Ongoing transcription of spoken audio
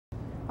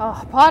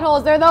Oh,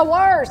 potholes, they're the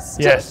worst.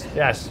 Yes,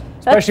 yes.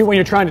 Especially when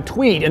you're trying to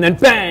tweet and then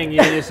bang,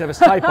 you just have a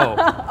typo.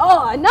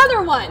 Oh,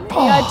 another one. You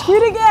gotta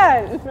tweet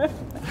again.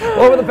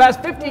 Over the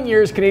past 15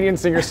 years, Canadian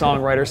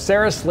singer-songwriter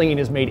Sarah Slean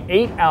has made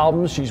 8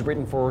 albums. She's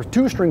written for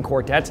 2 string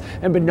quartets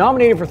and been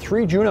nominated for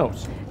 3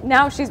 Junos.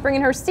 Now she's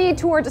bringing her Sea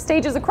tour to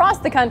stages across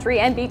the country,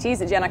 and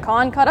BT's Jenna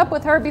Khan caught up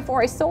with her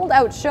before a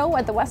sold-out show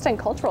at the West End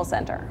Cultural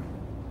Centre.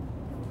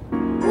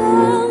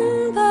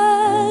 One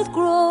path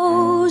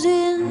grows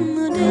in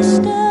the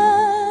distance.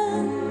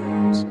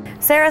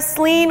 Sarah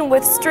Slean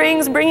with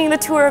Strings, bringing the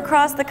tour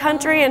across the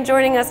country and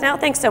joining us now.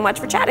 Thanks so much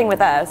for chatting with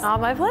us. Oh,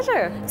 my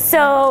pleasure.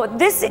 So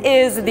this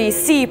is the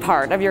Sea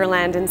part of your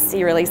Land and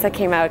Sea release that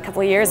came out a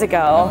couple of years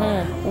ago.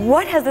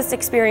 What has this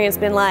experience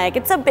been like?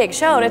 It's a big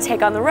show to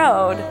take on the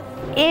road.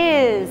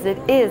 It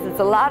is. It's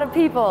a lot of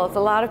people. It's a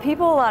lot of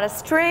people, a lot of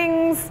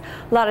strings,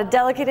 a lot of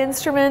delicate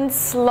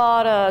instruments, a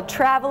lot of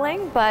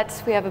traveling,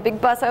 but we have a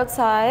big bus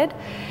outside.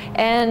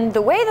 And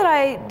the way that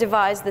I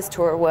devised this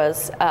tour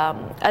was,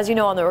 as you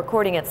know, on the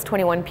recording, it's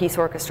 21-piece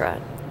orchestra.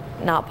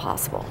 Not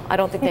possible. I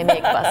don't think they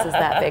make buses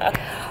that big.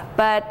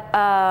 But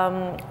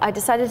I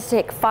decided to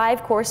take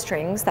 5 core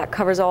strings. That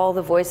covers all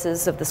the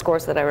voices of the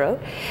scores that I wrote.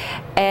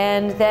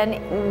 And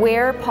then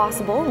where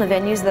possible, in the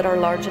venues that are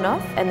large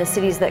enough and the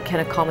cities that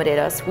can accommodate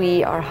us,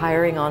 we are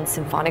hiring on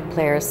symphonic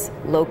players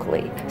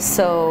locally.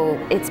 So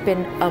it's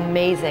been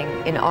amazing.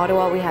 In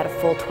Ottawa, we had a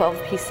full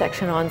 12-piece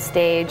section on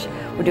stage.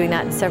 We're doing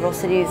that in several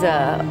cities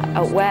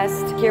out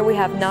west. Here we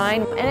have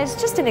 9. And it's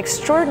just an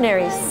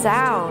extraordinary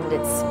sound.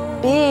 It's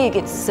big,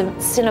 it's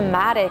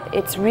cinematic,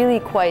 it's really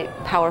quite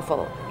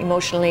powerful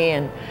emotionally,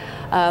 and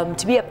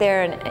to be up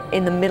there and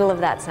in the middle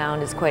of that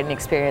sound is quite an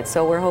experience.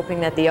 So we're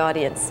hoping that the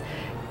audience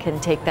can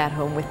take that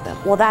home with them.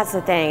 Well, that's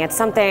the thing. It's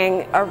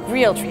something, a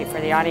real treat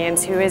for the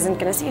audience who isn't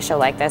going to see a show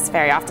like this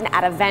very often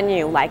at a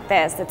venue like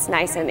this. It's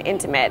nice and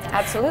intimate.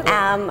 Absolutely.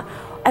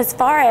 As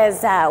far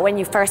as when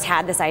you first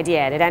had this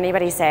idea, did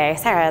anybody say,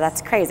 Sarah,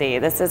 that's crazy,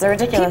 this is a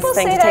ridiculous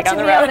thing to take on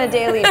the road? People say that to me on a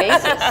daily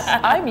basis.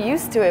 I'm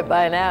used to it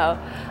by now.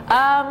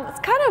 It's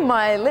kind of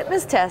my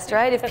litmus test,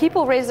 right? If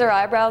people raise their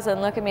eyebrows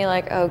and look at me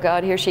like, oh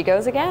God, here she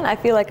goes again, I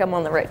feel like I'm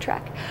on the right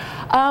track.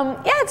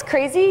 Yeah, it's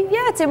crazy.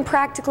 Yeah, it's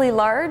impractically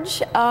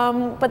large.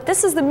 But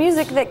this is the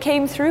music that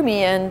came through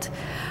me, and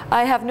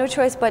I have no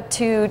choice but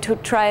to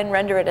try and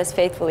render it as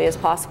faithfully as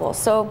possible.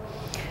 So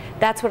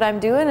that's what I'm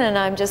doing, and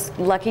I'm just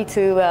lucky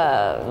to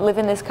live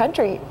in this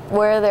country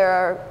where there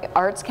are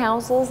arts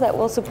councils that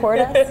will support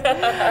us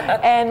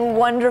and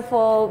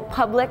wonderful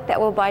public that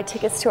will buy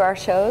tickets to our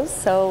shows,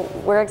 so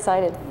we're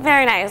excited.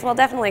 Very nice. Well,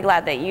 definitely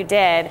glad that you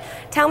did.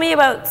 Tell me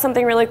about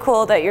something really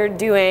cool that you're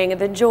doing,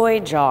 the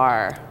Joy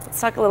Jar. Let's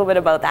talk a little bit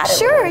about that.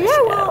 Sure,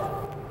 yeah,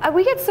 well,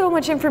 we get so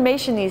much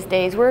information these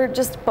days. We're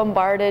just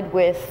bombarded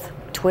with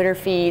Twitter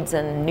feeds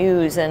and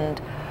news,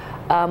 and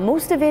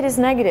most of it is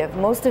negative.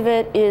 Most of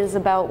it is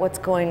about what's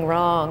going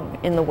wrong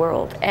in the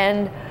world.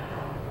 And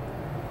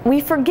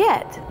we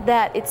forget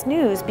that it's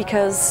news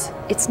because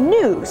it's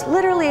news.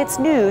 Literally, it's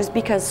news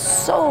because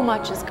so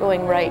much is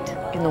going right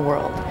in the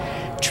world.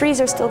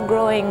 Trees are still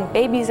growing,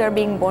 babies are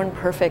being born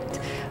perfect,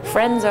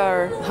 friends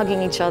are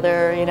hugging each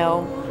other, you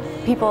know,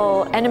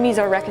 enemies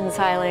are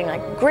reconciling,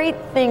 like great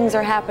things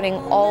are happening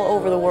all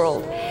over the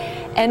world.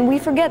 And we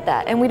forget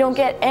that, and we don't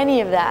get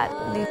any of that.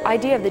 The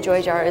idea of the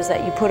Joy Jar is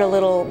that you put a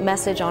little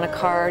message on a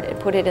card and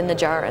put it in the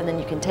jar, and then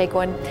you can take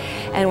one.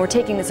 And we're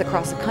taking this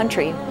across the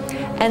country.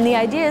 And the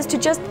idea is to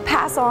just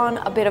pass on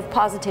a bit of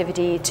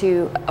positivity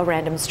to a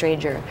random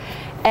stranger.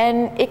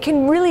 And it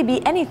can really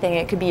be anything.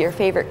 It could be your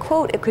favorite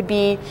quote. It could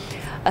be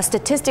a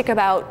statistic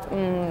about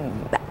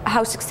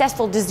how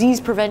successful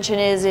disease prevention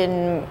is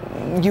in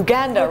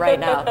Uganda right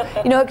now.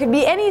 You know, it could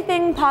be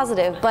anything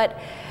positive, but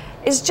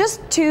it's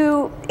just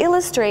to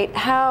illustrate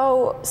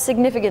how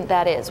significant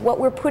that is. What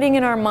we're putting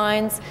in our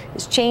minds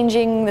is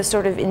changing the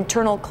sort of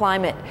internal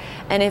climate.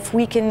 And if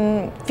we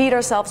can feed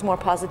ourselves more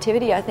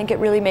positivity, I think it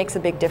really makes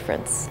a big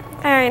difference.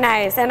 Very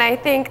nice. And I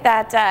think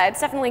that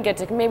it's definitely good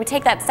to maybe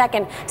take that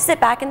second to sit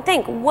back and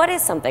think, what is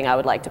something I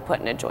would like to put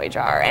in a Joy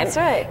Jar? And that's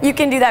right. You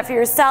can do that for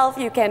yourself.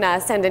 You can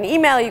send an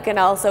email. You can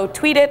also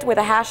tweet it with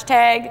a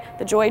hashtag,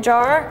 the Joy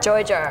Jar.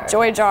 Joy Jar.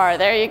 Joy Jar.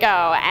 There you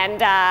go.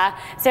 And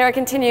Sarah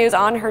continues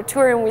on her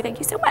tour, and we thank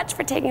you so much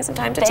for taking some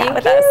time to chat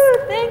with us.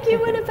 Thank you,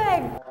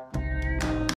 Winnipeg.